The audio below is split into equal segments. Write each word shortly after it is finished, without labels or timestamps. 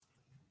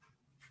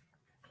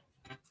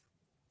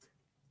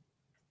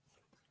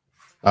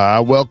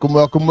Welcome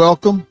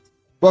to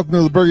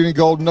the Burgundy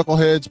Gold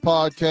Knuckleheads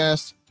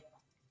podcast.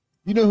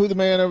 You know who the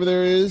man over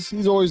there is.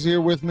 He's always here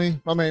with me,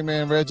 my main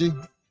man, Reggie.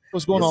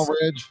 What's going on,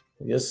 Reg?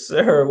 Yes,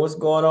 sir. What's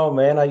going on,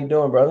 man? How you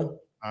doing, brother?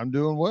 I'm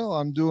doing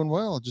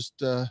well.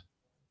 Just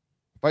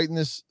fighting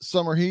this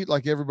summer heat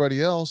like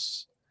everybody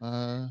else.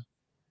 But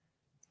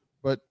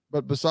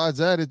besides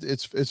that,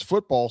 it's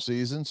football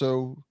season,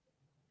 so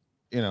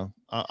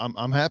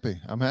I'm happy.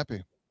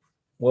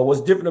 Well,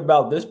 what's different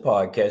about this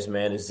podcast,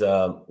 man, is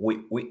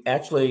we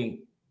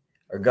actually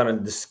are going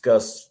to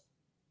discuss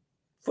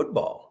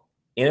football,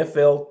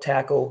 NFL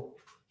tackle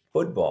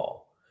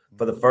football,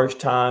 for the first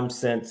time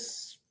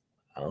since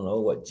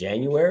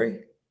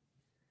January.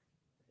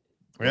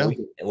 Yeah.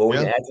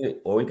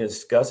 We can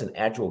discuss an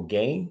actual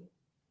game.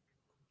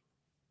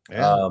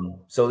 Yeah.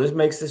 So this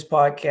makes this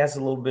podcast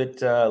a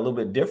little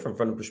bit different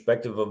from the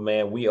perspective of,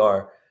 man, we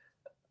are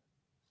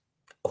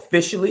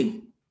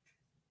officially,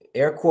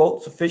 air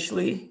quotes,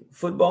 officially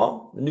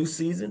football, the new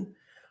season.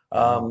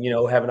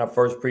 Having our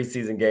first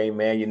preseason game,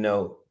 man,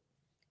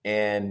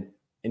 and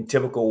in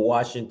typical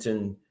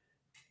Washington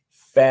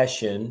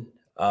fashion,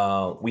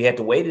 we had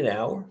to wait an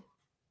hour,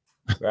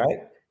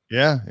 right?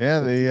 Yeah.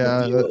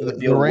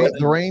 The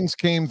rains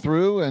came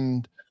through,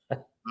 and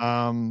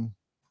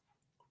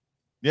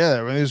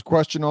there was a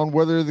question on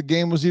whether the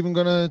game was even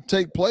going to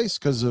take place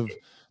because of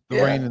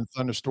the rain and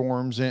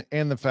thunderstorms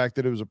and the fact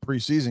that it was a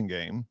preseason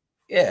game.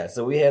 Yeah,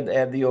 so we had to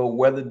have the old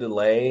weather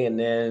delay, and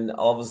then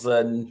all of a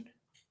sudden,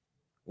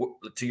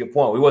 to your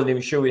point, we wasn't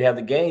even sure we'd have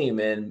the game,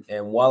 and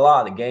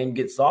voila, the game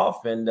gets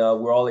off, and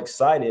we're all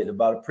excited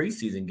about a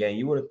preseason game.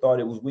 You would have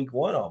thought it was week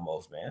one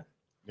almost, man.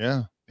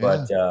 Yeah.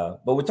 But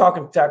we're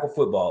talking tackle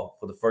football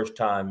for the first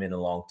time in a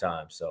long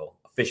time, so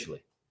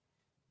officially.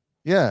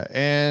 Yeah,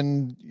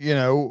 and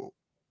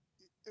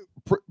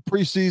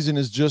preseason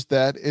is just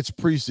that. It's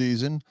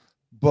preseason,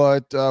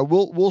 but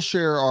we'll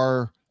share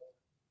our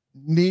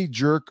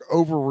knee-jerk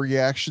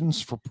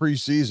overreactions for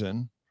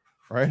preseason,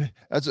 right?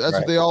 That's right.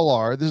 What they all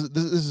are. This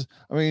is,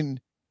 I mean,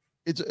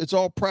 it's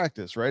all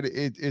practice, right?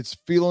 It's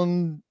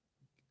feeling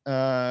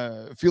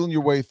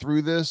your way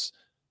through this.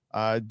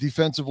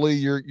 Defensively,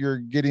 you're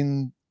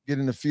getting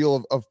the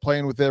feel of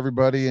playing with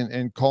everybody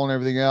and calling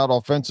everything out.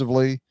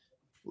 Offensively,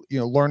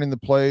 learning the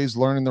plays,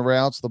 learning the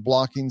routes, the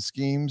blocking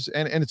schemes,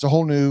 and it's a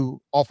whole new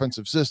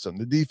offensive system.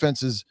 The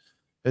defense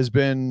has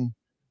been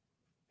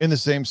in the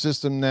same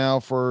system now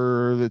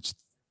for its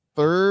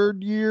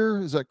third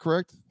year. Is that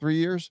correct? 3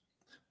 years?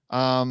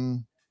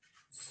 Third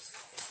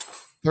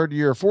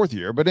year or fourth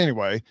year. But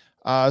anyway,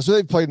 so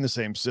they've played in the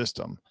same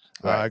system.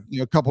 Right.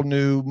 A couple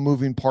new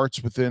moving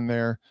parts within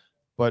there,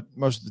 but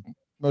most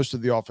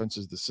of the offense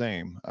is the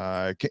same.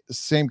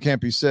 Same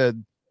can't be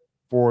said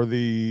for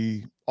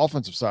the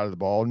offensive side of the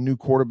ball. New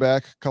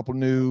quarterback, a couple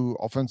new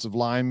offensive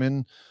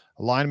linemen,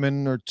 a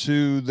lineman or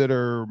two that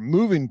are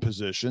moving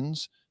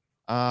positions.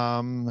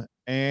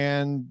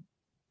 And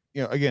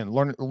again,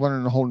 learning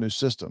a whole new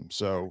system.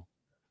 So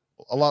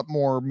a lot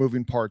more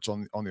moving parts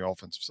on the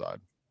offensive side.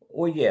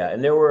 Well, yeah,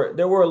 and there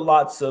were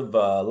lots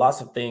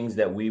of things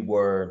that we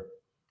were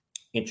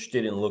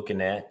interested in looking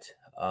at,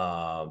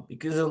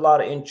 because there's a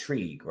lot of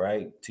intrigue,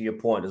 right? To your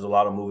point, there's a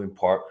lot of moving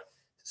part,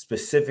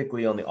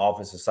 specifically on the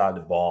offensive side of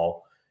the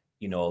ball.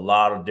 A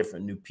lot of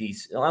different new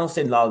pieces. I don't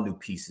say a lot of new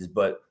pieces,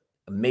 but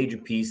a major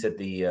piece at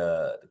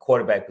the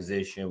quarterback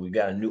position. We've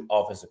got a new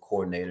offensive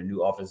coordinator,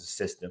 new offensive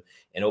system,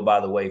 and oh, by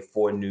the way,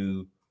 four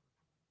new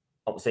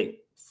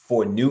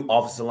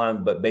offensive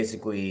line, but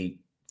basically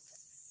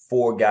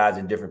 4 guys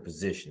in different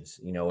positions.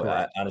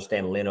 I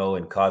understand Leno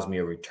and Cosme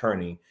are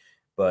returning,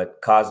 but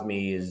Cosme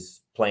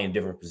is playing a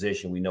different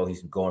position. We know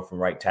he's going from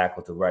right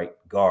tackle to right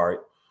guard,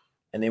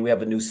 and then we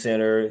have a new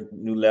center,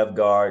 new left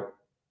guard,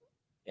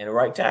 and a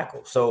right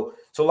tackle. So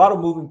a lot of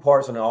moving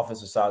parts on the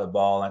offensive side of the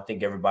ball. And I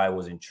think everybody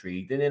was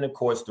intrigued. And then, of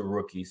course, the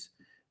rookies,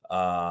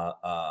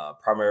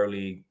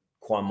 primarily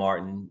Quan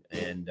Martin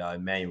and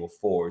Emmanuel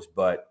Forbes.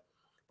 But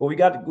we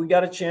got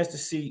a chance to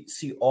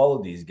see all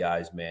of these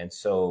guys, man.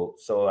 So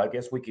I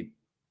guess we could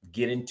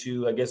get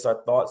into,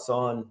 our thoughts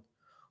on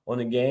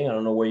the game. I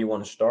don't know where you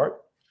want to start.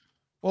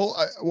 Well,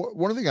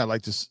 one thing I'd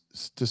like to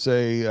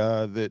say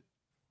that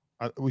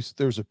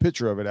there's a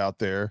picture of it out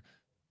there,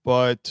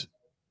 but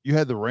you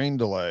had the rain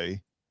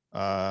delay,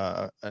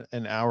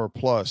 an hour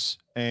plus,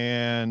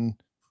 and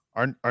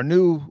our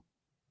new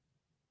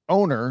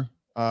owner,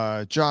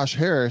 Josh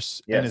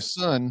Harris, and his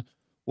son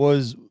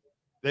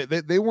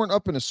they weren't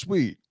up in a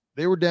suite.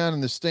 They were down in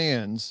the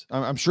stands.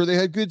 I'm sure they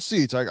had good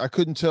seats. I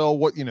couldn't tell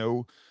what they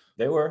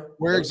were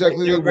where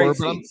exactly they were,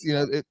 but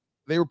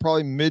they were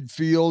probably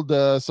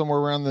midfield, somewhere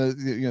around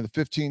the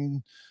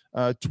 15,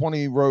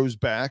 20 rows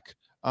back.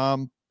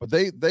 But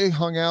they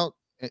hung out,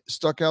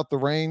 stuck out the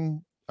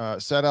rain.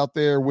 Sat out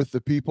there with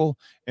the people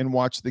and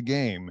watched the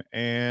game.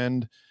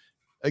 And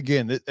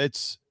again,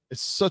 it's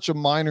such a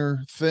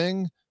minor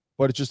thing,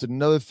 but it's just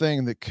another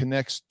thing that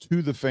connects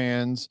to the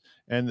fans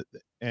and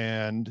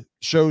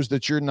shows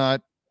that you're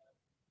not,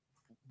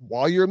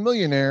 while you're a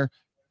millionaire,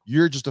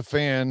 you're just a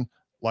fan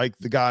like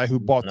the guy who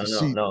bought the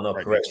seat No.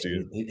 right Correct. next to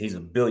you. He's a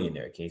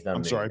billionaire. He's not a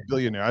I'm sorry,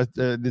 millionaire.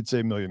 billionaire. I did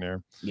say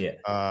millionaire. Yeah.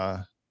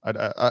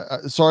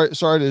 Sorry to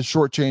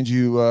shortchange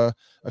you a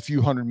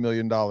few $100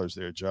 million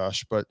there,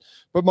 Josh. But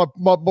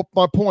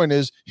my point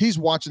is, he's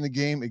watching the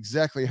game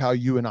exactly how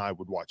you and I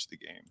would watch the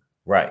game.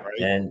 Right.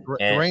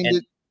 Drained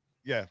it.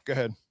 Yeah, go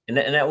ahead. And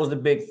that was the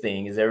big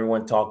thing, is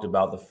everyone talked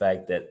about the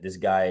fact that this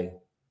guy,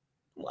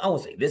 I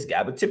won't say this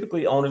guy, but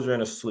typically owners are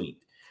in a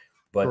suite.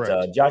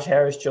 But Josh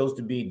Harris chose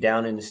to be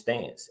down in the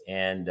stands.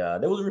 And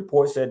there was a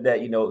report said that,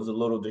 it was a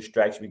little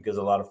distraction because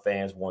a lot of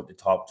fans wanted to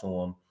talk to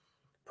him,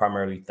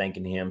 primarily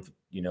thanking him,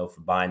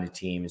 for buying the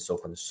team and so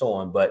forth and so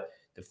on. But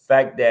the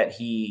fact that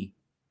he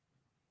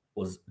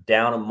was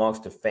down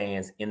amongst the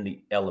fans in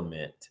the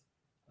element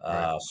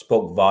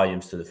spoke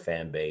volumes to the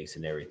fan base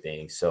and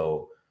everything.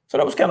 So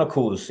that was kind of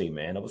cool to see,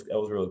 man. That was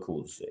really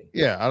cool to see.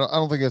 Yeah, I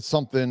don't think it's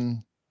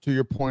something, to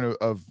your point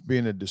of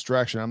being a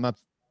distraction.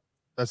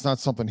 That's not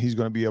something he's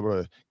going to be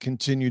able to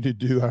continue to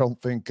do, I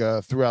don't think,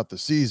 throughout the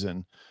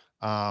season.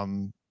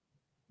 But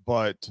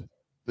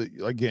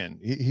again,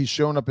 he's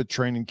showing up at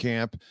training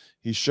camp.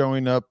 He's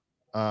showing up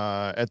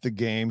at the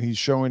game. He's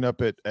showing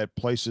up at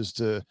places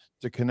to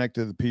connect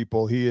to the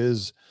people. He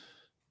is,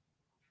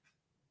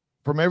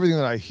 from everything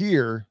that I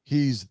hear,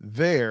 he's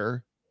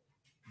there,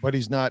 but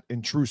he's not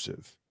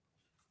intrusive.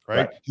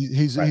 Right?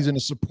 He's in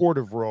a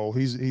supportive role.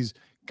 He's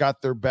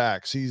got their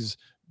backs. He's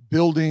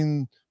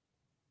building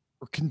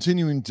or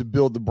continuing to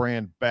build the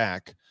brand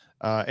back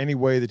any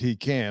way that he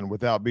can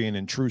without being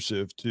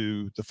intrusive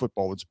to the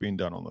football that's being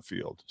done on the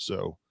field.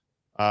 So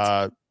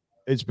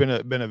it's been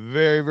a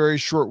very, very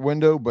short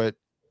window, but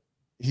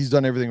he's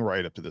done everything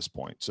right up to this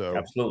point. So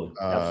absolutely.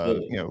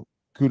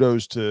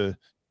 Kudos to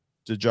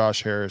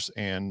Josh Harris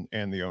and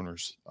the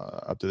owners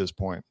up to this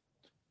point.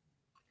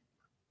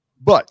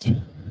 But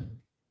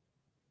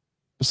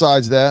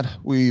besides that,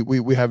 we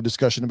have a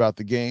discussion about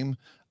the game.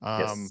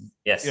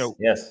 Yes.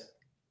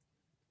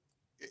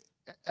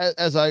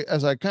 As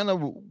I kind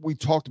of, we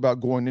talked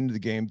about going into the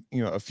game,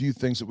 a few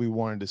things that we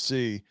wanted to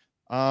see.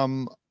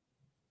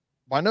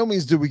 By no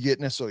means did we get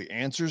necessarily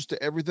answers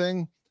to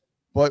everything,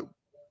 but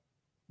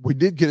we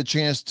did get a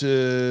chance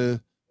to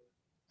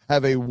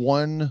have a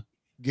one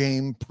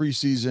game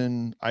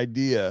preseason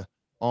idea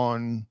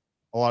on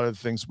a lot of the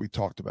things we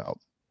talked about.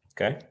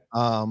 Okay.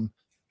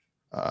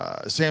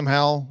 Sam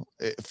Howell,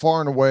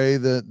 far and away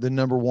the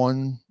number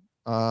one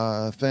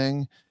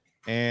thing,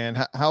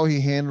 and how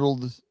he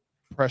handled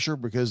pressure,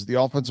 because the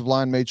offensive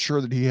line made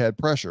sure that he had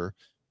pressure.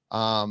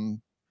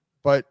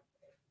 But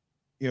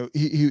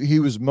he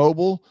was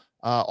mobile.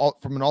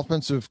 From an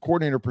offensive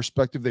coordinator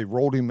perspective, they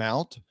rolled him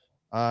out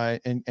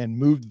and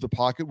moved the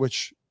pocket,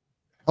 which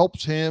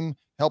helps him,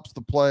 helps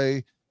the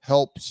play,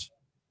 helps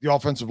the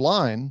offensive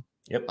line.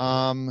 Yep.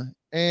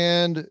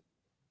 And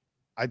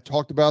I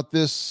talked about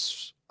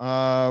this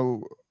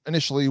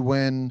initially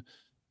when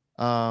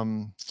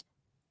Bieniemy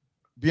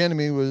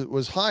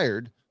was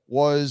hired.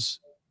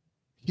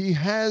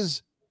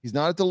 He's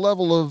not at the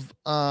level of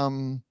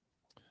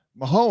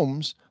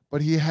Mahomes,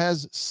 but he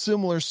has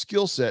similar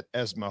skill set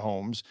as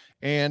Mahomes,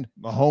 and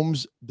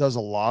Mahomes does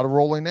a lot of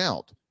rolling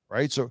out,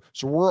 right? So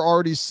we're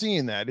already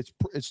seeing that.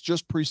 It's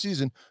just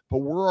preseason, but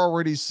we're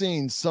already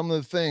seeing some of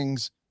the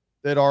things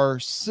that are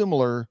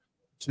similar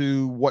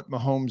to what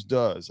Mahomes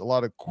does. A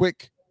lot of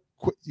quick,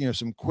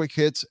 some quick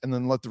hits, and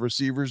then let the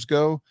receivers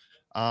go.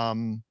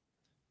 And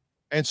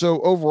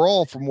so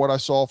overall, from what I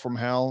saw from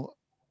Hal,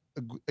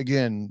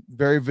 again,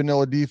 very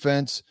vanilla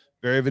defense,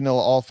 very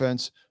vanilla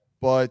offense,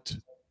 but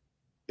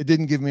it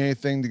didn't give me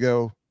anything to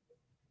go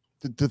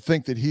to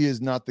think that he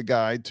is not the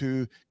guy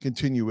to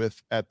continue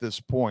with at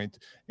this point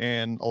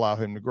and allow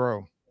him to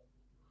grow.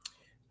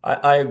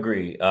 I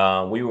agree.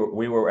 We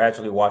were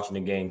actually watching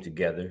the game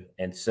together,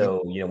 and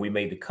so we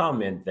made the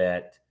comment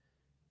that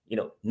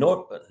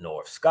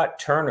North Scott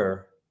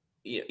Turner,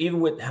 even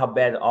with how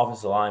bad the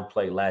offensive line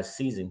played last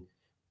season,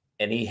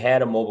 and he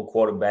had a mobile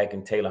quarterback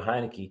in Taylor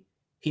Heineke,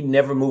 he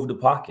never moved the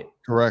pocket.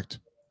 Correct.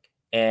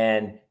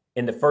 And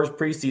in the first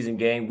preseason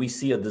game, we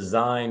see a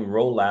design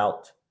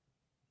rollout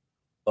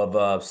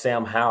of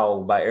Sam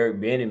Howell by Eric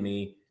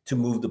Bieniemy to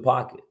move the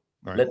pocket.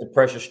 Right. Let the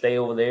pressure stay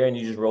over there, and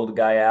you just roll the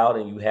guy out,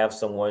 and you have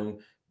someone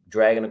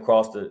dragging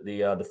across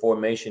the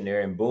formation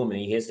there, and boom, and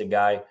he hits the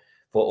guy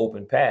for an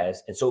open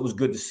pass. And so it was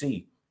good to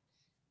see.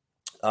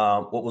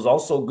 What was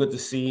also good to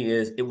see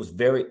is it was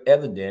very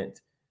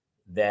evident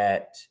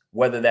that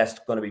whether that's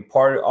going to be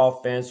part of the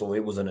offense or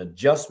it was an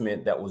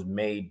adjustment that was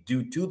made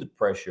due to the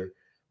pressure,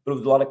 but it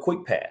was a lot of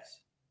quick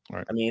pass.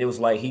 Right. I mean, it was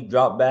like he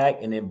dropped back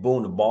and then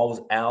boom, the ball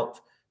was out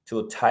to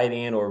a tight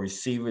end or a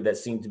receiver that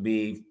seemed to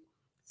be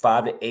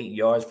 5 to 8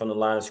 yards from the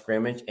line of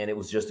scrimmage, and it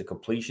was just a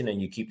completion,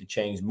 and you keep the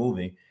chains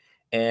moving.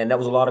 And that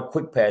was a lot of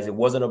quick pass. It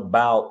wasn't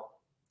about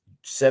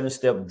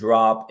 7-step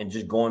drop and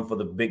just going for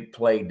the big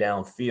play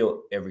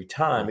downfield every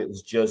time. Right. It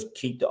was just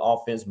keep the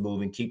offense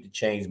moving, keep the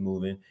chains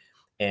moving,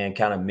 and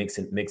kind of mix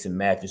and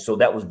match. And so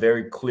that was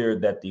very clear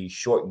that the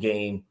short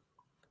game,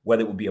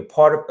 whether it would be as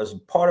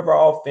part of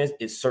our offense,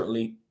 it's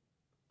certainly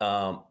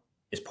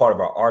is part of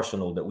our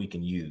arsenal that we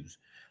can use.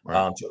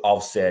 right. to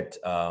offset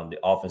the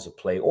offensive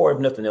play, or if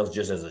nothing else,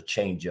 just as a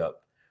change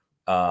up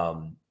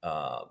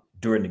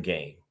during the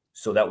game.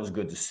 So that was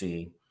good to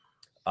see.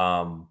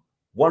 One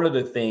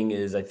other thing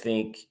is, I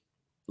think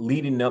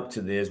leading up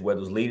to this, whether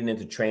it was leading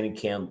into training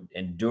camp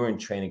and during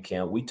training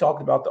camp, we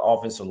talked about the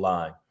offensive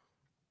line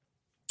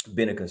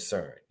being a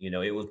concern. I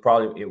know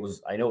it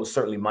was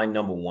certainly my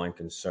number one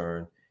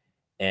concern.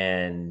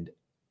 And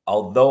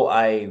although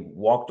I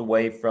walked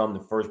away from the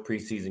first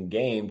preseason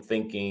game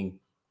thinking,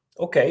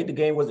 okay, the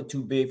game wasn't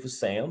too big for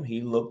Sam.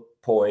 He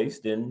looked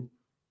poised, and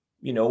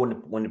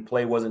when the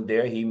play wasn't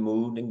there, he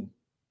moved and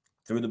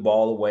threw the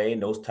ball away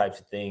and those types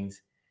of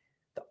things.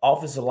 The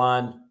offensive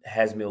line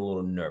has me a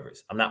little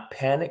nervous. I'm not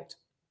panicked,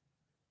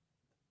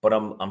 but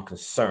I'm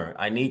concerned.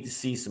 I need to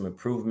see some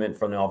improvement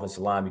from the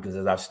offensive line because,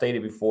 as I've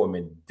stated before,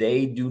 man,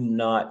 they do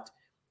not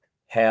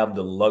have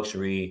the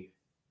luxury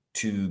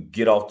to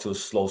get off to a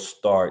slow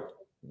start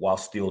while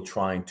still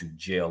trying to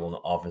gel on the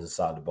offensive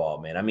side of the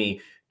ball, man. I mean,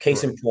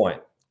 case in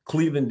point,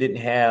 Cleveland didn't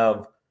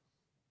have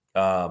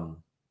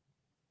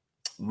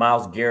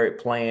Myles Garrett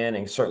playing,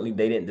 and certainly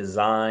they didn't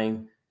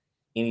design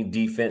any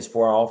defense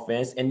for our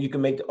offense. And you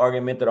can make the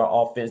argument that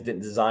our offense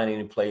didn't design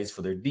any plays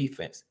for their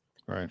defense.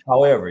 Right.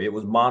 However, it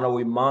was mano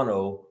a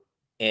mano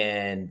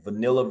and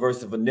vanilla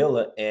versus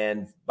vanilla.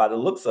 And by the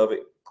looks of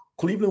it,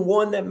 Cleveland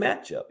won that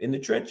matchup in the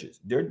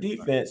trenches. Their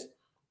defense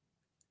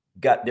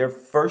got their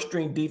first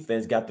string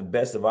defense got the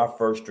best of our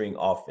first string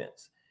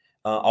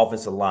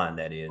offensive line,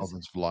 that is.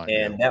 Offensive line,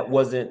 and that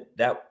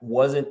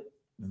wasn't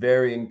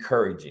very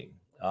encouraging.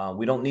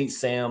 We don't need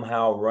Sam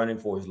Howell running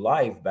for his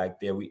life back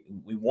there. We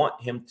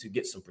want him to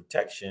get some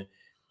protection.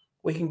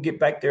 We can get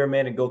back there,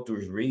 man, and go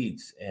through his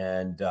reads.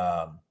 And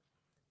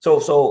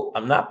so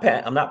I'm not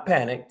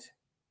panicked,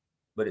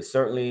 but it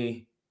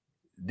certainly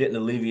didn't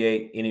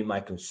alleviate any of my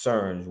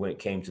concerns when it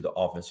came to the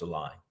offensive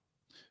line.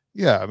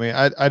 Yeah, I mean,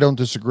 I don't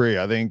disagree.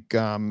 I think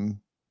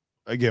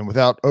again,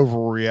 without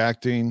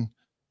overreacting,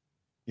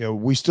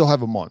 we still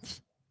have a month,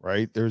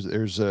 right?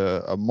 There's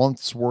a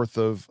month's worth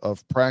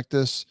of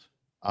practice.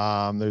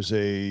 There's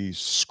a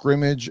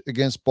scrimmage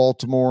against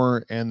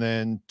Baltimore, and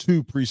then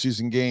 2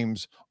 preseason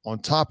games on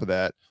top of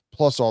that,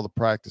 plus all the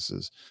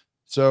practices.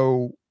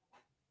 So,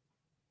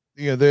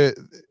 we're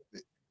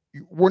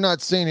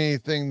not saying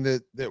anything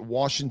that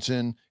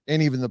Washington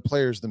and even the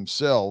players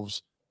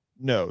themselves,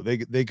 no,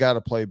 they got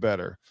to play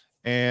better.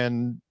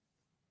 And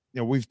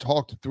we've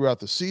talked throughout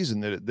the season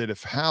that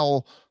if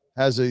Howell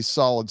has a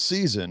solid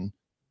season,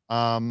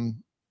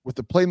 with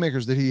the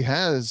playmakers that he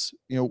has,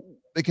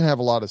 they can have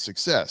a lot of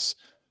success.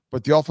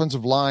 But the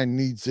offensive line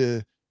needs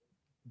to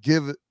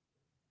give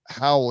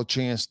Howell a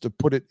chance to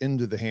put it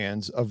into the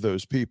hands of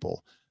those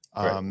people.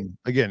 Right.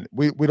 Again,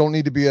 we don't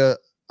need to be a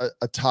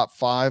top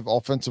 5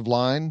 offensive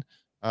line,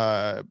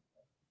 but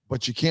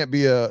you can't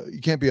be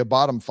a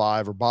bottom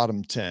 5 or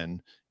bottom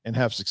 10 and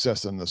have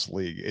success in this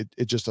league.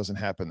 It just doesn't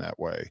happen that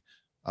way.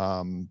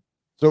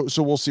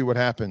 So we'll see what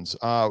happens.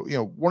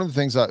 One of the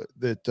things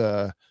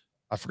that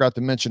I forgot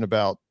to mention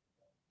about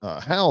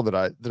Howell that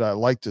I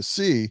like to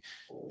see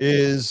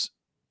is,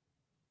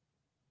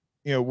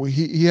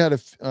 he had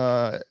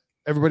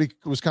everybody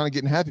was kind of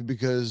getting happy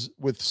because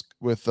with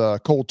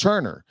Cole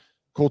Turner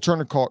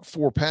caught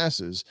 4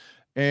 passes,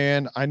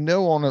 and I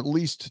know on at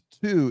least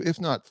 2, if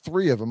not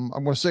 3 of them,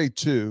 I'm going to say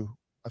 2.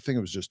 I think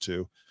it was just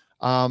 2.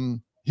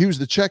 He was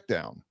the check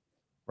down,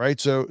 right?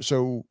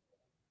 So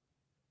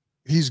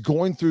he's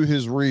going through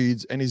his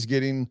reads and he's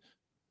getting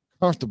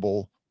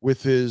comfortable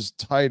with his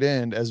tight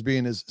end as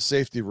being his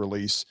safety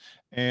release.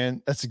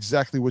 And that's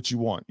exactly what you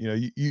want.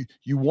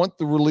 You want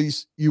the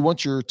release. You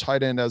want your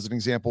tight end, as an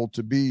example,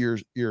 to be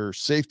your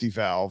safety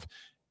valve,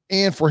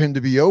 and for him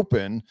to be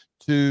open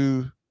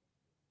to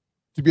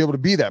be able to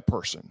be that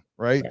person.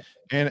 Right.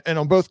 And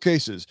on both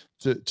cases,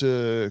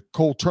 to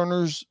Cole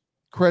Turner's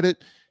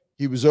credit,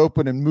 he was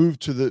open and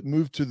moved to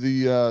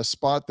the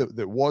spot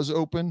that was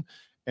open.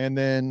 And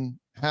then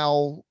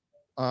Howell,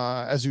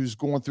 as he was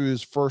going through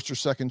his first or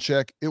second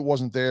check, it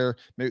wasn't there.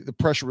 Maybe the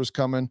pressure was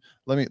coming.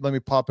 Let me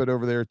pop it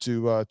over there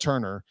to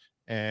Turner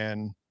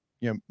and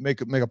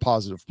make a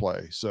positive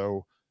play.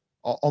 So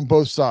on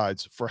both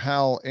sides, for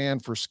Howell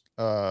and for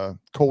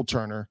Cole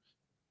Turner,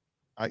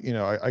 I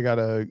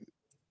gotta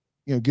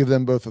give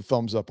them both a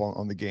thumbs up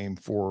on the game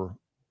for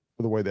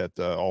the way that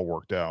all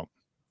worked out.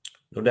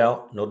 No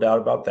doubt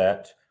about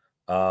that.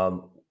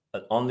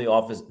 On the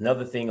offense,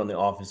 another thing on the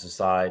offensive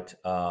side,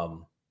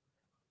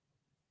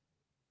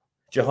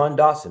 Jahan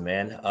Dotson,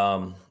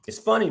 man. It's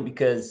funny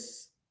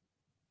because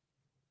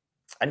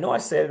I know I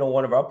said it on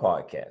one of our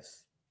podcasts,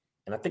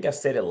 and I think I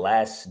said it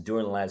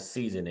during the last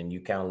season, and you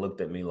kind of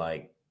looked at me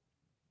like,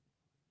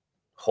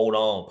 hold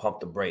on, pump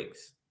the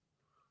brakes.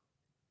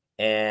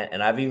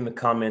 And I've even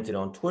commented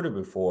on Twitter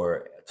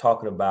before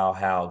talking about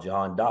how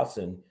Jahan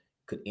Dotson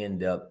could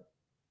end up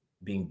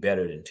being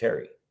better than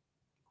Terry.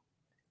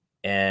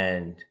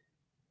 And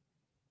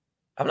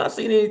I'm not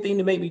seeing anything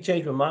to make me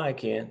change my mind,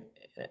 Ken.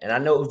 And I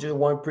know it was just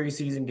one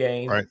preseason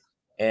game. Right.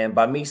 And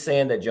by me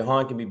saying that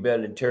Jahan can be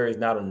better than Terry is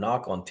not a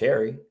knock on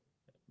Terry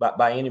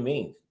by any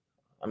means.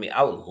 I mean,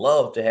 I would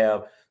love to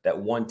have that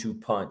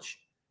 1-2 punch,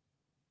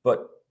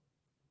 but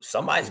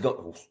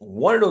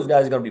one of those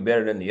guys is going to be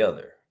better than the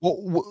other.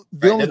 Well,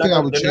 the Right? only thing I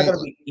would They're not change, going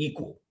to be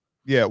equal.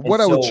 yeah, And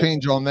what I would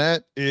change on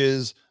that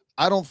is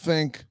I don't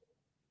think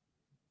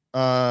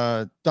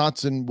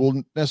Dotson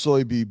will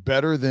necessarily be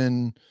better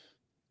than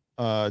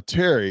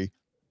Terry,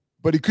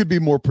 but he could be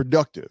more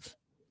productive,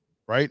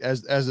 right?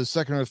 As a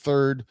second or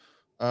third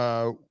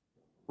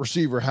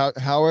receiver,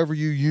 however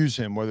you use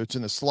him, whether it's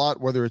in the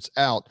slot, whether it's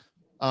out.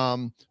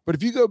 But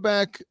if you go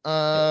back,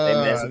 hey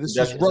man, this is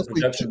it's a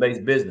roughly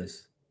production-based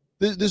business.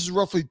 This is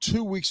roughly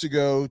 2 weeks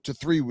ago to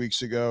 3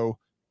 weeks ago.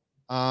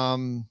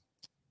 Dahami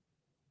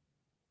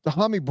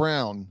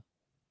Brown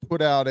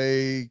put out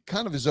a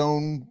kind of his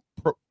own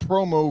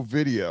promo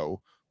video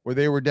where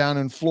they were down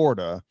in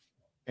Florida,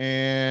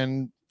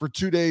 and for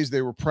 2 days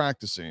they were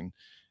practicing.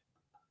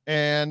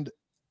 And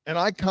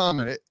I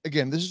commented,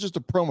 again, this is just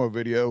a promo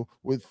video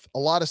with a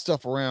lot of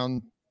stuff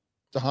around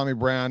Dahami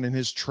Brown and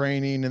his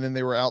training, and then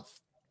they were out.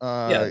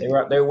 They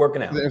were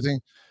working out. Everything.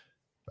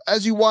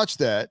 As you watch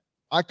that,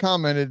 I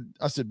commented,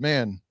 I said,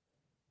 man,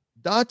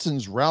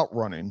 Dotson's route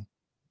running,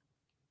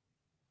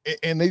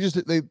 and they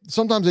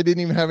sometimes they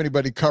didn't even have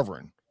anybody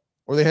covering,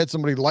 or they had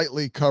somebody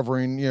lightly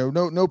covering,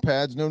 no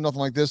pads, no nothing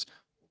like this.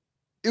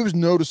 It was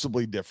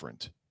noticeably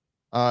different.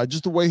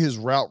 Just the way his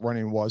route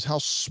running was, how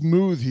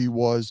smooth he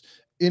was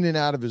in and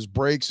out of his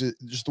breaks,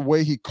 just the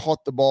way he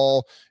caught the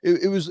ball.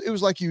 It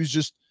was like he was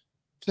just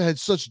had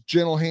such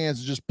gentle hands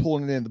and just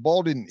pulling it in. The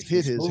ball didn't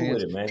hit his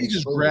hands. He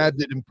just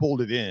grabbed it and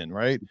pulled it in,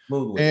 right?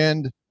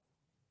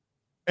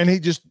 And he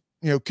just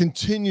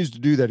continues to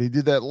do that. He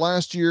did that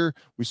last year.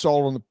 We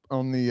saw it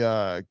on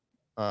the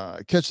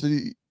catch.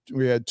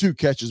 We had 2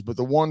 catches, but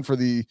the one with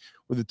the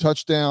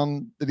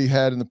touchdown that he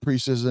had in the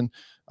preseason,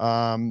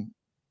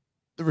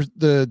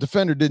 the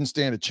defender didn't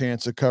stand a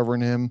chance of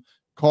covering him.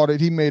 Caught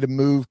it. He made a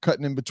move,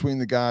 cutting in between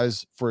the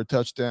guys for a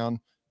touchdown.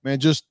 Man,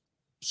 just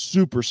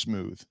super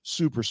smooth,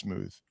 super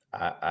smooth.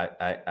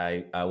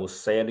 I will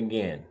say it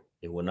again.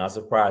 It will not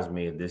surprise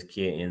me if this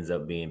kid ends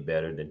up being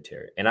better than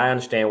Terry. And I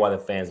understand why the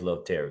fans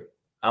love Terry.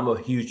 I'm a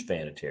huge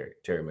fan of Terry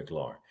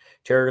McLaurin.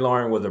 Terry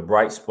McLaurin was a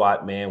bright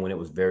spot, man, when it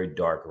was very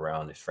dark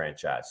around this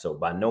franchise. So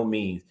by no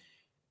means,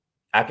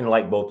 I can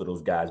like both of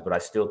those guys, but I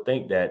still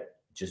think that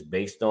just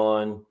based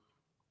on,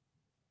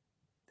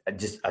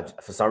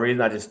 for some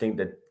reason, I just think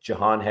that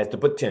Jahan has the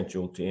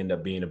potential to end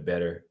up being a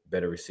better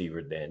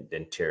receiver than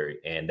Terry,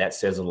 and that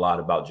says a lot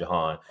about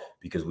Jahan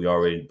because we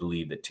already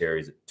believe that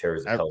Terry's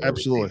a hell of a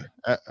absolutely.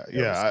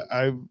 receiver.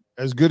 I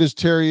as good as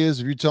Terry is,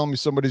 if you tell me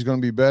somebody's going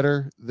to be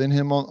better than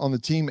him on the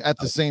team at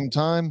the same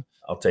time,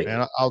 I'll take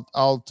it.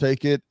 I'll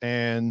take it,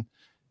 and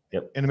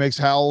and it makes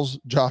Howell's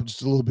job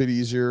just a little bit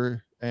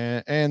easier,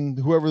 and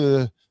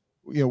whoever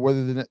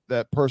whether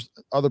that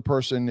other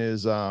person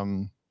is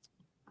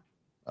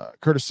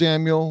Curtis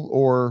Samuel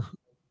or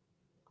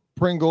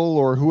Pringle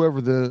or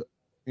whoever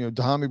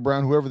Dahami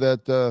Brown, whoever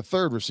that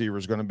third receiver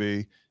is going to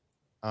be,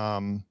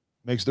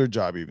 makes their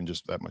job even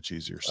just that much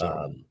easier.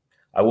 So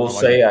I will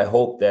say, I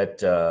hope that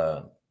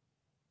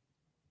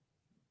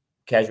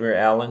Kashmir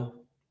Allen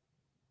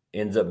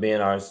ends up being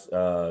our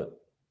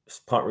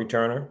punt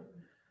returner.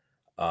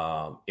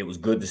 It was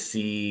good to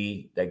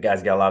see that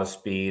guy's got a lot of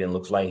speed and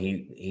looks like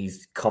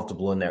he's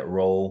comfortable in that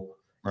role,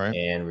 right?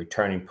 And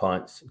returning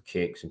punts, and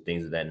kicks, and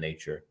things of that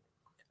nature.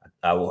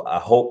 I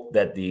hope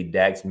that the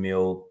Dax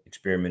Mill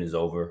experiment is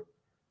over,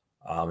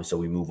 and so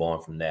we move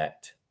on from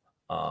that.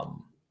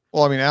 Well,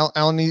 I mean,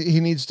 Allen, he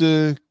needs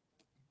to,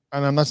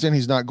 and I'm not saying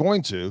he's not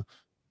going to,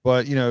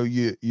 but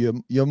you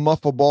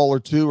muff a ball or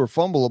two or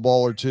fumble a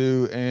ball or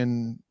two,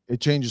 and it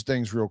changes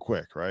things real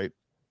quick, right?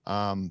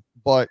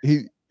 But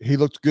he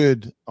looked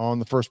good on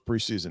the first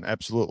preseason,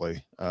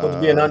 absolutely. But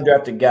to be an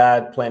undrafted guy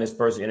playing his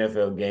first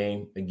NFL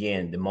game,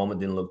 again, the moment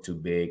didn't look too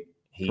big.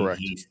 He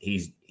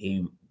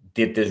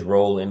did this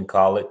role in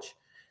college.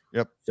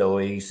 Yep. So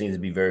he seems to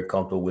be very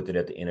comfortable with it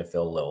at the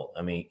NFL level.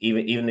 I mean,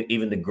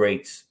 even the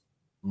greats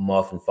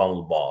muff and fumble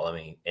the ball. I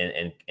mean,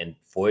 and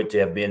for it to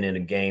have been in a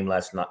game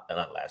not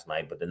last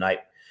night, but the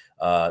night,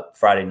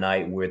 Friday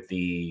night with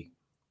the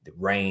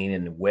rain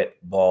and the wet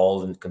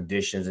balls and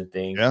conditions and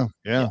things.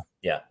 Yeah.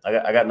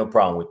 I got no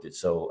problem with it.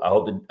 So I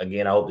hope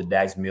the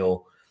Dax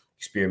Mill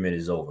experiment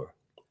is over.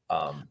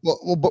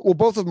 Well,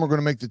 both of them are going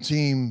to make the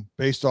team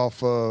based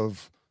off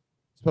of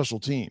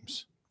special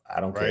teams. I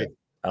don't care.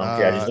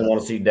 I just don't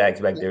want to see Dax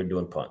back there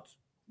doing punts.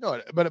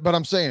 No, but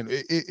I'm saying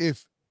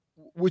if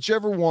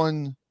whichever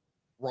one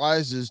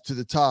rises to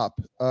the top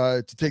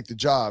to take the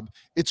job,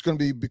 it's going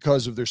to be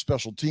because of their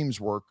special teams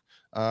work,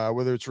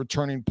 whether it's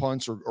returning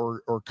punts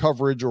or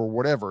coverage or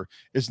whatever.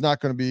 It's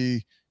not going to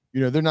be,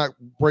 they're not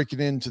breaking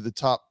into the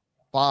top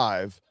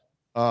 5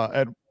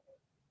 at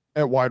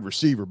wide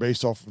receiver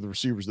based off of the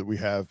receivers that we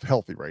have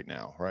healthy right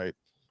now, right?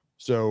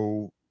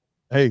 So,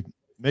 hey,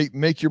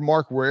 make your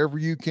mark wherever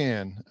you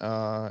can,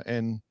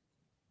 and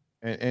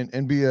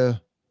be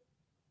a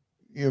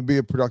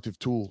productive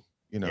tool.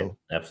 Yeah,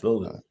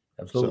 absolutely.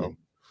 So,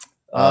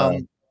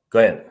 go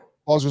ahead.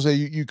 I was going to say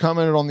you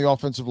commented on the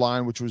offensive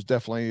line, which was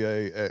definitely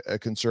a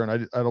concern. I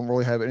don't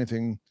really have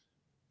anything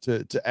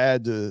to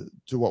add to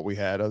what we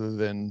had other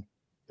than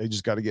they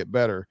just got to get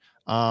better.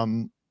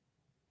 On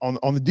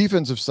the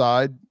defensive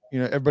side,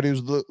 everybody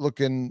was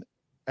looking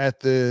at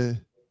the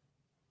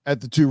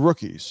two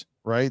rookies,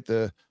 right?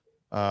 The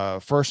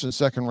first and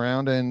second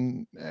round,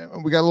 and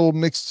we got a little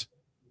mixed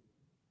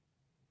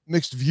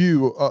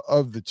view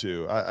of the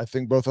two. I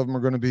think both of them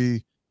are going to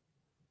be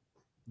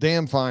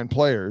damn fine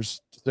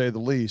players, to say the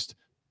least.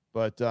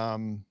 But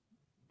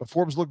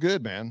Forbes looked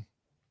good, man.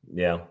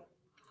 Yeah,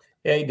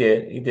 he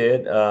did. He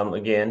did.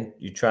 Again,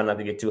 you try not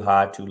to get too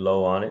high, too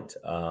low on it.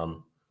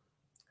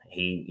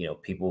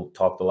 People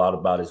talked a lot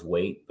about his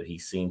weight, but he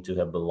seemed to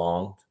have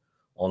belonged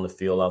on the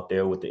field out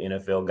there with the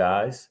NFL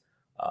guys.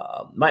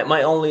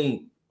 My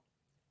only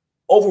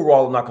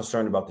overall, I'm not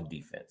concerned about the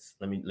defense.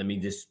 Let me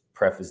just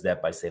preface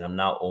that by saying I'm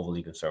not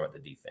overly concerned about the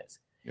defense.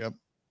 Yep.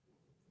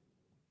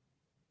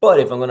 But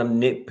if I'm going to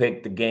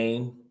nitpick the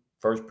game,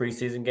 first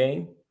preseason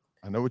game,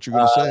 I know what you're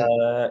going to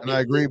say, and I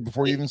agree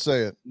before you even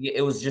say it.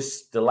 It was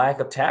just the lack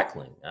of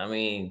tackling. I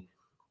mean,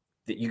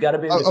 you got to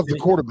be able to of the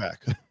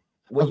quarterback.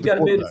 Well, you got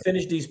to be able to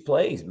finish these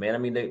plays, man. I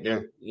mean,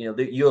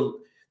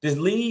 this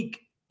league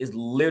is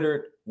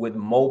littered with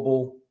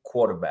mobile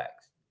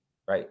quarterbacks,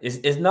 right?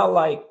 It's not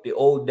like the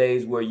old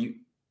days where you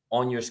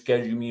on your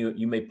schedule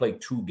you may play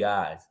two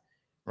guys,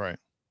 right?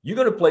 You're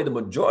going to play the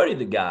majority of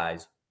the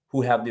guys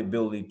who have the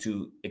ability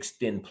to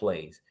extend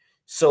plays.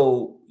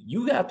 So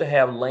you have to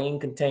have lane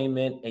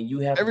containment, and you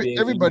have to be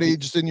everybody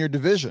just in your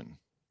division,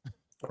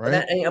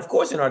 right? And of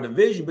course, in our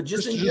division, but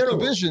just in general,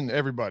 division,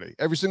 everybody,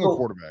 every single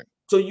quarterback.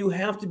 So you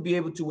have to be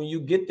able to, when you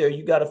get there,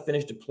 you got to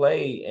finish the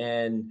play.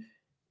 And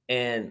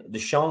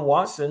Deshaun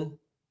Watson,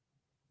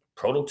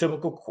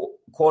 prototypical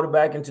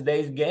quarterback in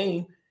today's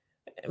game,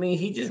 I mean,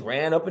 he just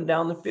ran up and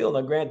down the field.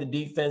 Now, granted,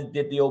 the defense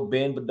did the old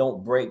bend but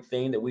don't break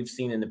thing that we've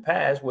seen in the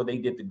past, where they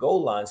did the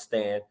goal line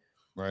stand.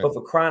 Right. But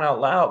for crying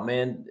out loud,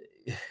 man,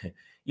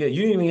 you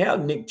didn't even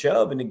have Nick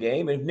Chubb in the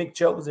game. And if Nick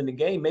Chubb was in the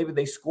game, maybe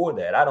they scored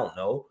that. I don't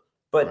know.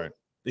 But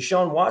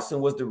Deshaun Watson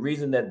was the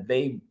reason that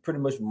they pretty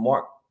much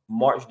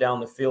marched down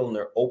the field in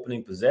their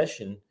opening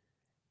possession,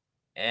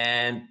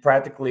 and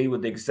practically,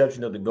 with the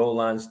exception of the goal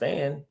line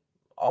stand,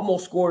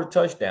 almost scored a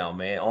touchdown,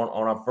 man,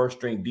 on our first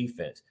string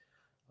defense.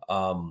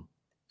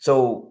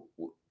 So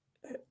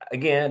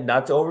again,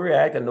 not to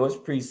overreact. I know it's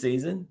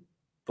preseason,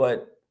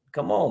 but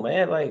come on,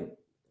 man. Like,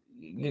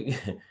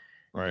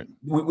 right.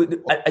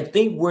 I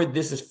think where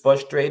this is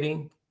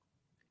frustrating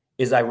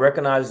is I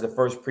recognize the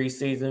first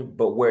preseason,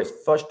 but where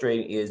it's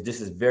frustrating is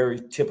this is very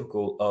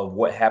typical of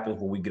what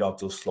happens when we get off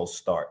to a slow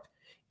start.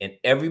 And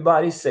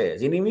everybody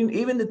says, and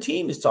even the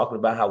team is talking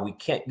about how we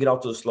can't get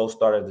off to a slow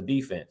start as a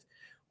defense.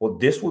 Well,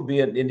 this would be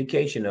an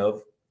indication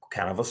of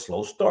kind of a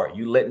slow start.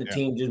 You letting the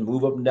team just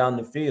move up and down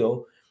the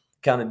field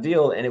kind of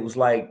deal. And it was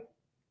like,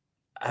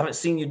 I haven't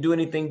seen you do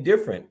anything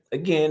different.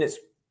 Again, it's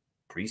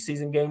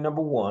preseason game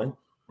number 1.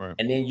 Right.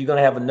 And then you're going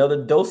to have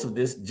another dose of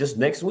this just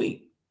next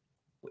week.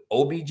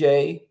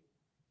 OBJ,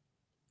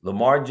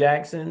 Lamar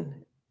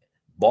Jackson,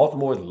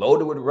 Baltimore is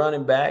loaded with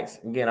running backs.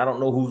 Again, I don't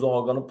know who's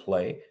all going to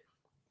play.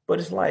 But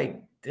it's like,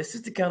 this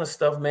is the kind of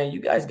stuff, man, you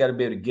guys got to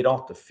be able to get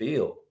off the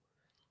field.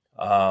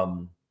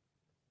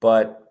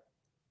 But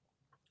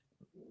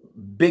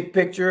big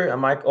picture,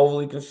 am I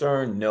overly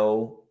concerned?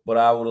 No. But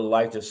I would have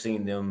liked to have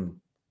seen them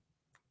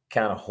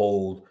kind of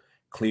hold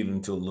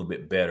Cleveland to a little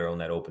bit better on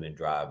that opening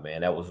drive,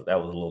 man. That was a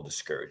little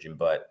discouraging.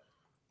 But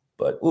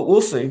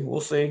we'll see.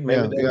 We'll see.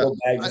 Maybe they'll go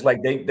back. Just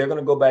like they're going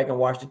to go back and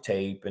watch the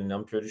tape. And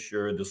I'm pretty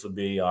sure this will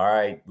be, all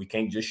right, we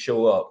can't just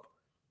show up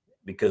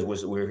because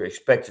we're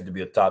expected to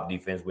be a top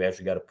defense. We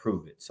actually got to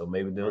prove it. So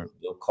maybe they'll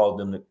cause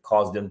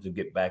them to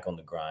get back on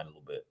the grind a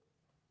little bit.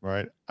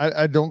 Right.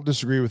 I don't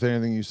disagree with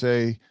anything you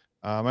say.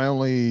 My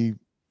only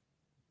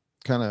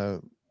kind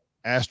of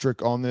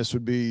asterisk on this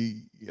would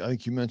be, I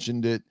think you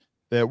mentioned it,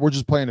 that we're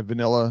just playing a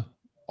vanilla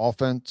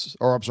offense,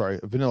 or I'm sorry,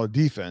 a vanilla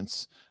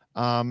defense.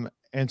 And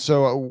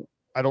so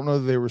I don't know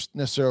that they were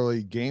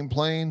necessarily game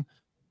playing.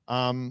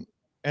 And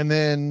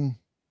then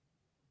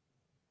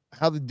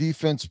how the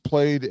defense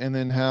played, and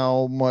then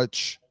how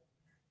much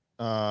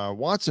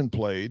Watson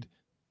played.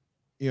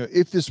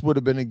 If this would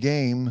have been a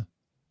game,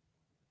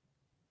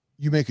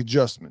 you make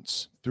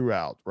adjustments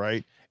throughout,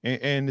 right?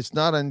 And it's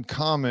not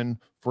uncommon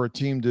for a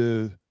team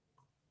to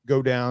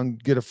go down,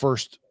 get a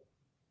first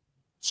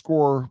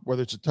score,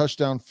 whether it's a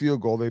touchdown,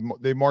 field goal,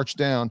 they march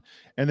down,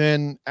 and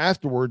then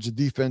afterwards the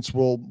defense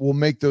will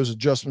make those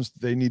adjustments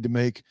that they need to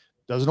make.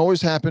 Doesn't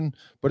always happen,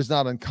 but it's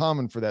not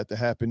uncommon for that to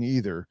happen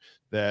either,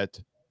 that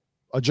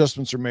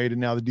adjustments are made and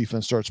now the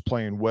defense starts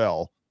playing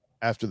well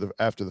after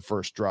the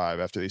first drive,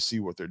 after they see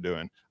what they're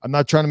doing. I'm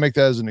not trying to make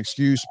that as an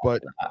excuse,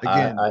 but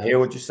again, I hear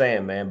what you're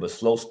saying, man, but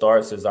slow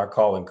starts is our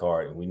calling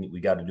card, and we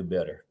got to do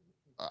better.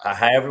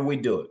 However we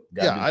do it.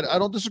 I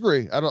don't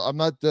disagree. I'm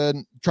not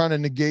trying to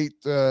negate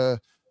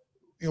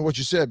what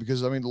you said,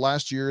 because I mean,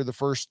 last year, the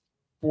first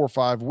 4 or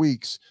 5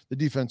 weeks, the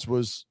defense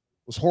was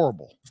was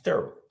horrible. It's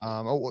terrible.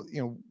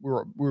 We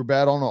were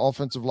bad on the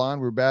offensive line.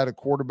 We were bad at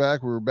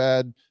quarterback. We were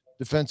bad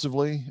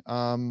defensively.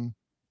 And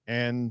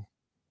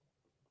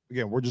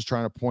again, we're just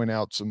trying to point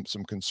out some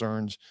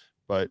concerns.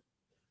 But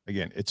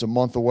again, it's a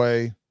month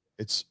away.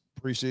 It's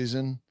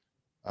preseason,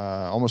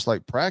 almost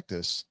like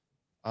practice.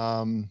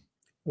 Well,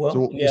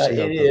 we'll yeah, see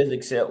how it it goes. is,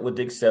 except with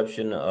the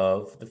exception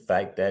of the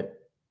fact that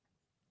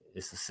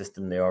it's a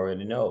system they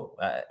already know.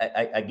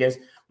 I guess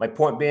my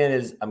point being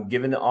is I'm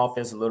giving the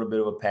offense a little bit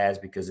of a pass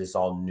because it's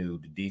all new.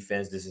 The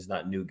defense, this is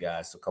not new,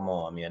 guys. So come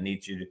on. I mean, I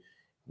need you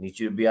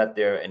to be out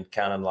there and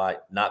kind of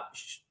like not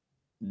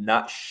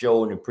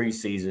show in the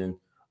preseason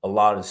a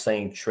lot of the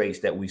same traits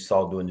that we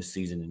saw during the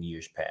season in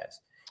years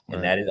past.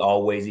 And that is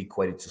always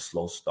equated to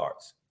slow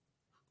starts.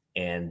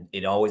 And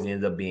it always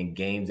ends up being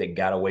games that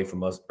got away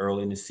from us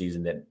early in the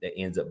season that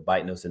ends up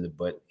biting us in the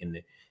butt in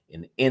the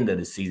end of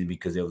the season,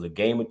 because there was a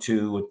game or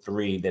 2 or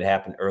 3 that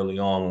happened early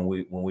on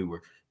when we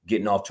were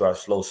getting off to our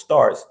slow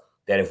starts,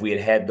 that if we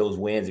had those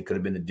wins, it could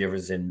have been the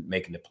difference in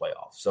making the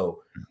playoffs.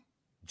 So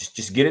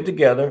just get it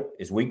together.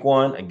 It's week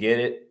 1. I get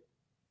it,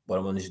 but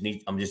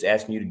I'm just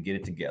asking you to get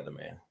it together,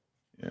 man.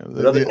 Yeah,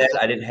 but other than that,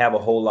 I didn't have a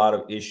whole lot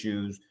of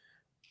issues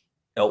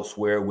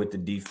elsewhere with the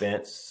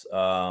defense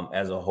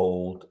as a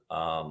whole.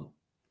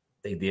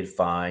 They did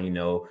fine.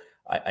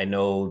 I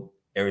know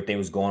everything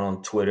was going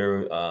on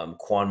Twitter.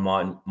 Quan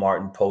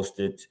Martin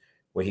posted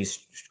where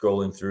he's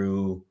scrolling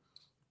through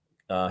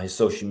his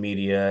social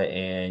media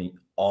and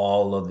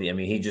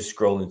he's just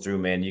scrolling through,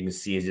 man. You can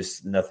see it's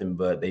just nothing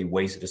but they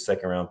wasted a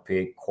second-round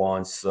pick.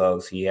 Quan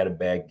sucks. He had a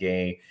bad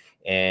game,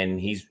 and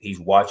he's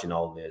watching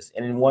all this.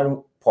 And in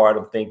one part,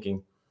 I'm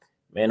thinking,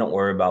 man, don't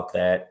worry about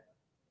that.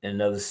 In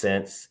another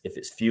sense, if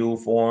it's fuel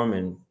for him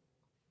and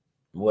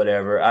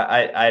whatever,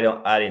 I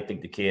didn't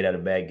think the kid had a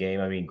bad game.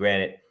 I mean,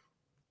 granted,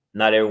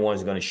 not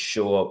everyone's going to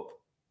show up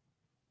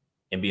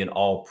and be an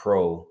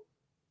all-pro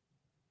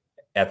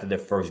after their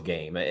first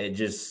game. It's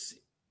just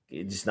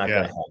not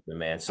going to happen,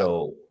 man.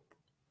 So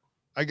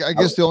I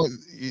guess the only,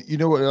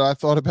 what I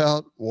thought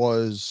about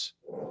was,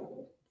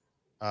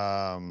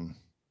 drawing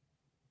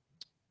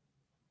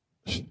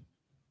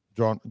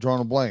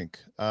a blank.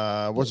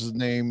 What's his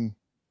name?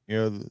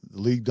 The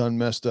league done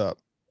messed up.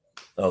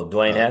 Oh,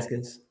 Dwayne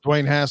Haskins.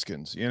 Dwayne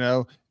Haskins.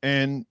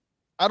 And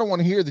I don't want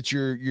to hear that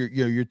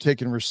you're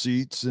taking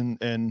receipts and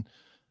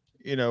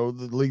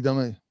the league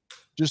done.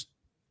 Just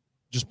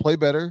play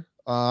better.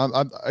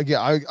 I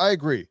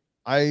agree.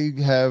 I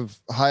have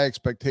high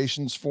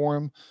expectations for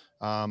him.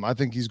 I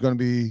think he's going to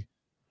be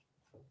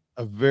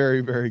a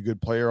very, very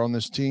good player on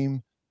this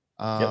team,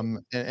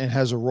 and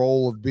has a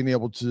role of being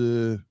able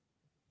to,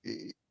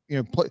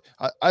 play.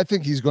 I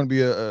think he's going to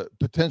be a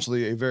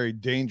potentially a very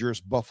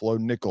dangerous Buffalo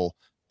nickel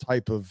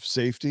type of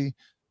safety,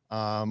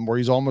 where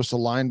he's almost a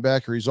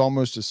linebacker. He's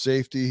almost a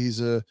safety.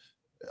 He's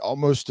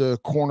almost a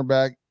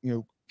cornerback,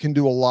 can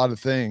do a lot of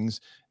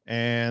things.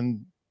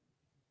 And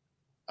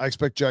I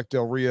expect Jack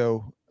Del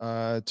Rio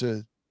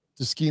to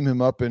scheme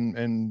him up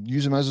and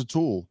use him as a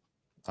tool.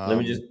 Let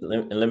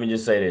me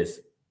just say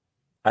this.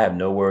 I have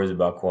no worries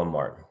about Quan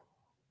Martin.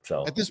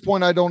 So at this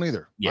point, I don't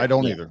either. I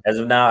don't either. As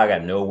of now, I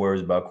got no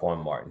worries about Quan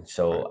Martin.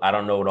 So I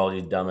don't know what all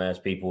these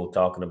dumbass people were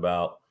talking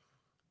about.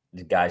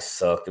 The guy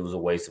sucked. It was a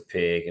waste of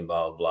pick and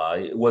blah, blah,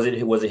 blah. Was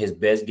it his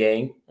best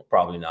game?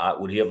 Probably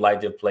not. Would he have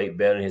liked to have played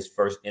better in his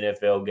first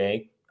NFL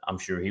game? I'm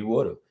sure he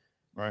would have.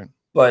 Right.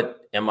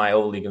 But am I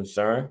overly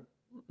concerned?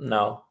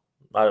 No,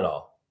 not at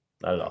all.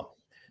 Not at all.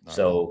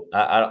 So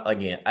I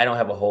don't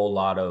have a whole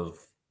lot of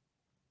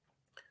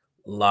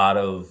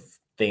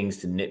things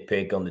to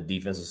nitpick on the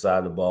defensive side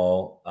of the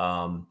ball.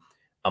 I'm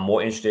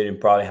more interested in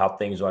probably how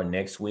things are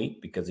next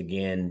week, because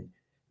again,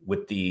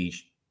 with the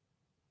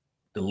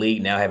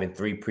league now having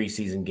 3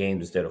 preseason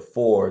games instead of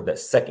 4, that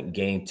second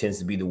game tends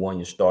to be the one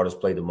your starters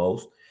play the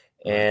most.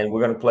 And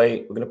we're going to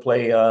play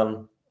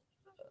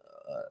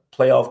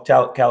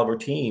playoff caliber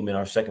team in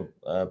our second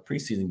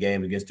preseason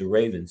game against the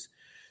Ravens.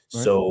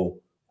 Right. So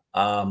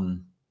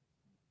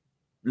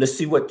let's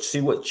see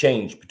what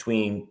changed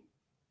between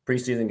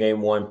preseason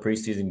game 1,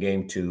 preseason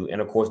game 2, and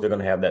of course they're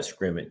going to have that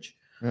scrimmage.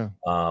 Yeah.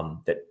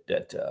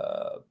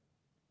 That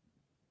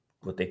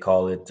what they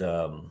call it.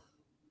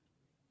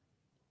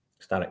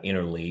 It's not an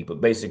interleague, but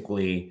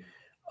basically,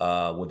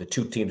 where the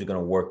 2 teams are going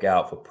to work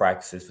out for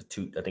practices for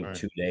 2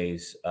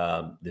 days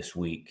this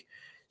week.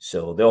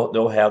 So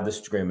they'll have the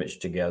scrimmage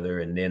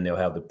together, and then they'll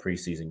have the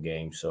preseason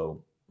game.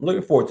 So I'm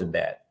looking forward to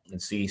that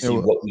and see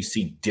what we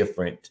see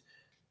different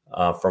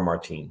from our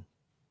team.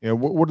 Yeah.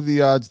 What are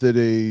the odds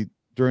that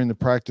during the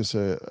practice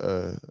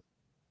at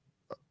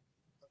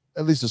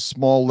least a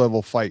small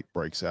level fight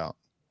breaks out?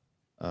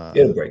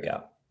 It'll break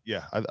out.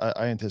 Yeah,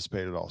 I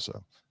anticipate it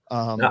also.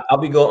 Now, I'm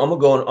gonna go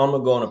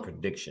on a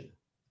prediction.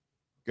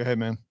 Go ahead,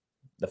 man.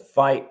 The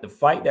fight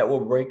that will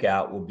break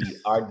out will be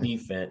our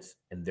defense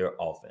and their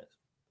offense.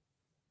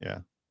 Yeah.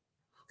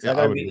 It's not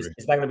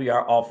gonna be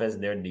our offense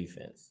and their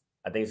defense.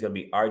 I think it's gonna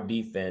be our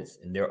defense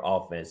and their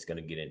offense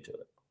gonna get into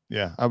it.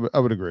 Yeah, I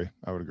would agree.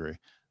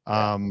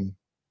 Yeah.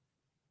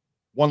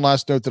 One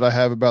last note that I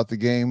have about the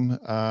game.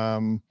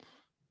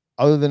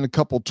 other than a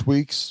couple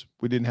tweaks,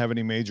 we didn't have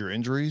any major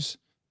injuries.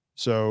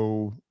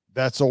 So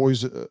that's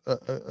always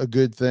a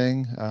good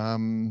thing.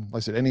 Like I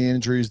said, any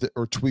injuries that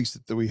or tweaks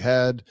that we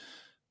had,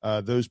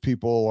 those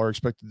people are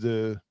expected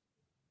to,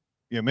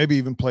 maybe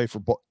even play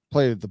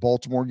at the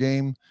Baltimore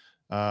game.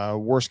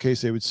 Worst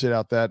case, they would sit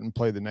out that and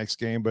play the next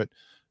game. But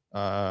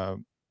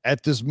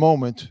at this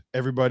moment,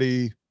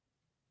 everybody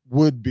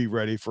would be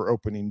ready for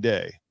opening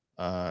day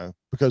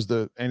because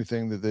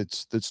anything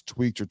that's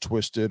tweaked or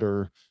twisted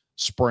or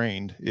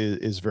sprained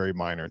is very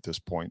minor at this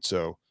point.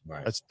 So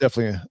that's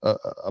definitely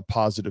a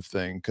positive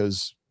thing,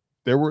 because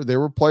there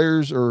were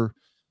players or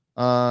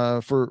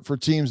for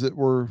teams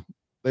that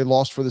they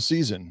lost for the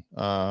season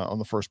on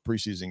the first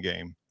preseason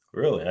game.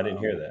 Really? I didn't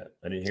hear that.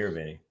 I didn't hear of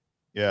any.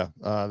 Yeah.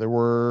 There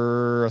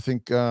were, I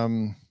think,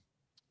 the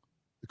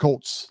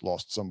Colts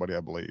lost somebody,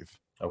 I believe.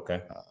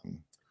 Okay.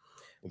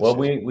 Well,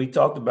 we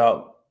talked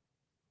about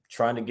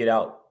trying to get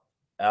out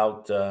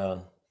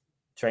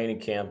training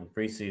camp and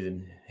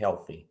preseason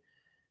healthy.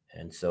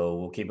 And so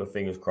we'll keep our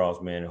fingers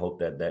crossed, man, and hope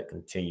that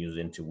continues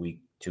into week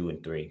 2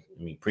 and 3.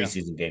 I mean,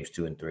 preseason games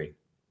 2 and 3.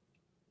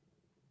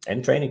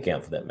 And training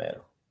camp, for that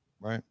matter.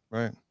 Right.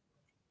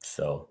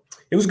 So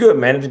it was good,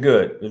 man. It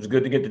was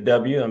good to get the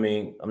W. I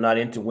mean, I'm not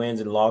into wins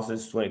and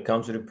losses when it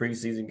comes to the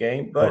preseason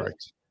game, but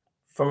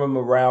from a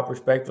morale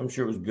perspective, I'm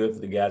sure it was good for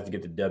the guys to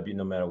get the W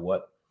no matter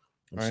what.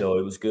 And so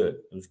it was good.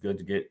 It was good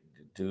to get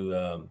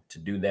to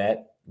do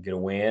that, get a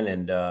win,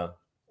 and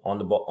on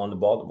the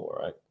Baltimore,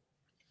 right?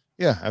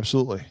 Yeah,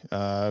 absolutely.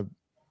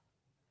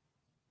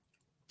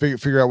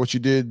 Figure out what you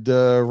did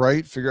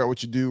right, figure out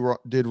what you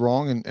did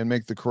wrong, and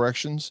make the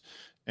corrections.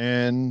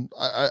 And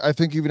I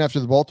think even after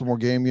the Baltimore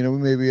game,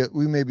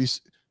 we may be,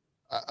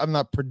 I'm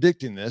not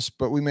predicting this,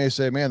 but we may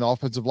say, man, the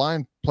offensive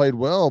line played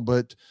well,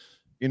 but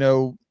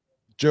Joe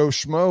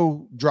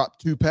Schmo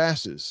dropped 2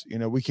 passes.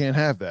 We can't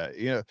have that.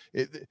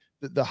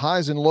 The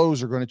highs and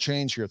lows are going to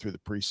change here through the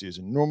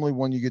preseason. Normally,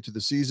 when you get to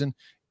the season,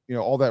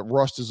 all that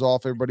rust is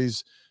off.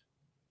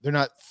 They're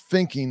not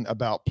thinking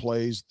about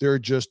plays. They're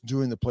just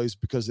doing the plays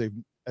because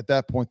at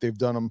that point they've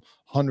done them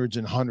hundreds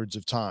and hundreds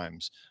of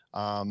times.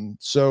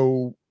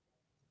 So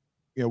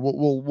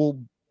we'll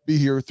be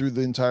here through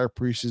the entire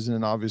preseason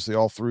and obviously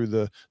all through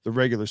the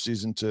regular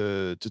season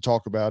to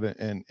talk about it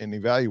and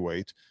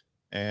evaluate.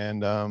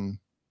 And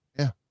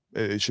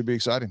it should be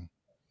exciting.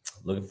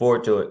 Looking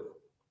forward to it.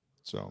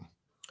 So,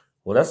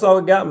 well, that's all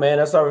we got, man.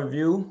 That's our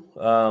review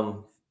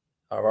of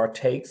our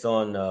takes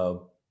on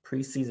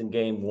preseason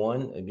game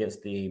 1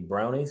 against the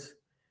Brownies.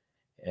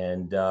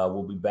 And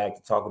we'll be back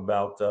to talk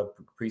about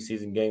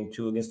preseason game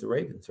 2 against the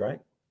Ravens, right?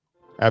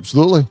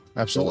 Absolutely.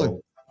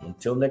 So,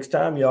 until next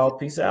time, y'all.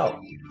 Peace out.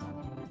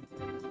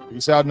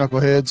 Peace out,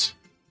 knuckleheads.